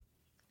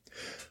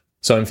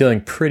So I'm feeling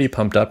pretty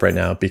pumped up right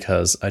now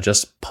because I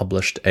just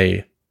published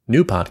a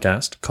new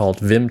podcast called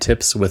Vim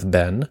Tips with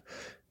Ben.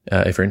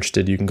 If you're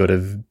interested, you can go to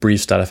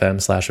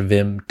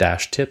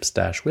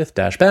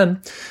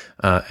briefs.fm/vim-tips-with-ben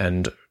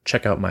and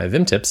check out my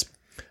Vim tips.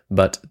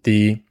 But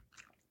the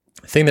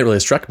thing that really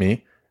struck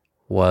me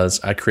was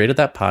I created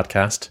that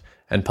podcast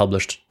and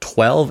published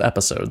 12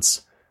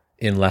 episodes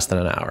in less than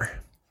an hour.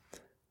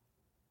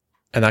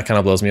 And that kind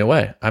of blows me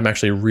away. I'm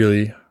actually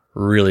really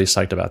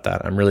psyched about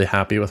that. I'm really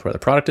happy with where the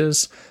product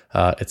is.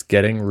 It's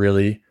getting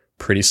really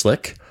pretty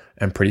slick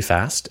and pretty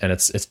fast. And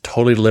it's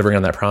totally delivering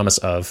on that promise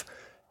of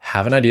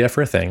have an idea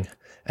for a thing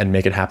and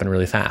make it happen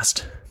really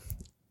fast.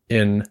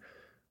 In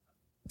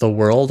the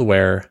world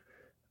where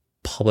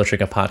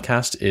publishing a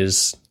podcast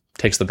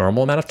takes the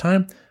normal amount of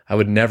time, I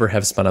would never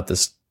have spun up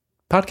this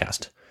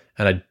podcast.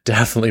 And I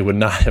definitely would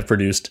not have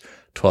produced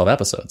 12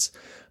 episodes.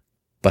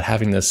 But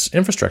having this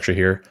infrastructure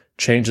here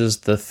changes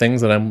the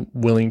things that I'm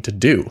willing to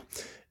do.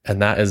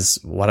 And that is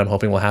what I'm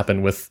hoping will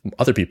happen with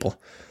other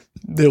people.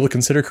 They will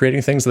consider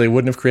creating things that they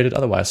wouldn't have created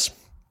otherwise.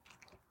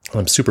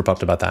 I'm super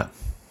pumped about that.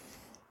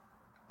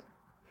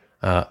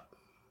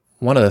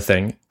 One other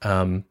thing,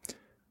 I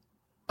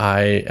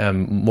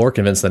am more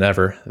convinced than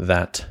ever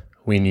that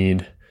we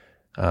need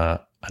a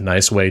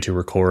nice way to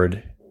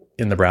record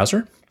in the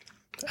browser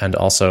and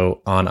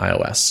also on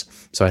iOS.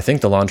 So I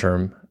think the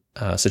long-term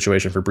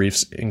situation for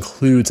Briefs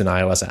includes an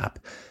iOS app.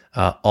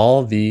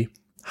 All the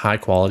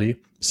high-quality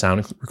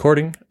sound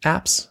recording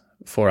apps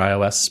for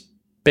iOS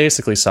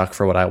basically suck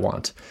for what I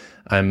want.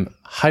 I'm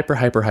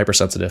hyper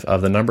sensitive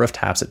of the number of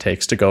taps it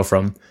takes to go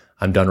from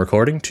I'm done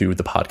recording to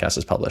the podcast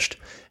is published.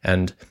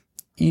 And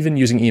even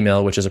using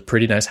email, which is a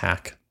pretty nice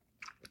hack,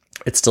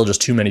 it's still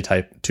just too many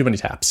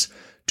taps,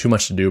 too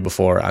much to do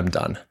before I'm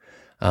done.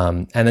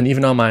 And then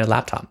even on my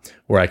laptop,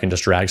 where I can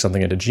just drag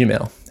something into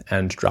Gmail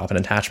and drop an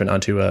attachment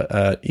onto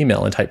a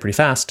email and type pretty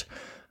fast,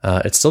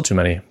 it's still too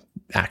many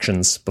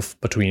actions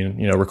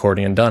between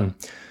recording and done.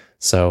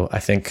 So I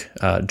think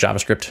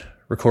JavaScript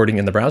recording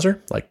in the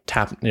browser, like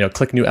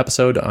click new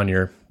episode in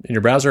your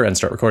browser and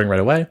start recording right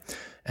away,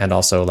 and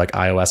also like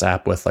iOS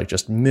app with like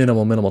just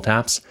minimal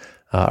taps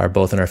are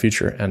both in our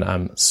future. And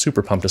I'm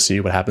super pumped to see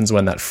what happens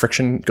when that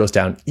friction goes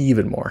down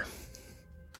even more.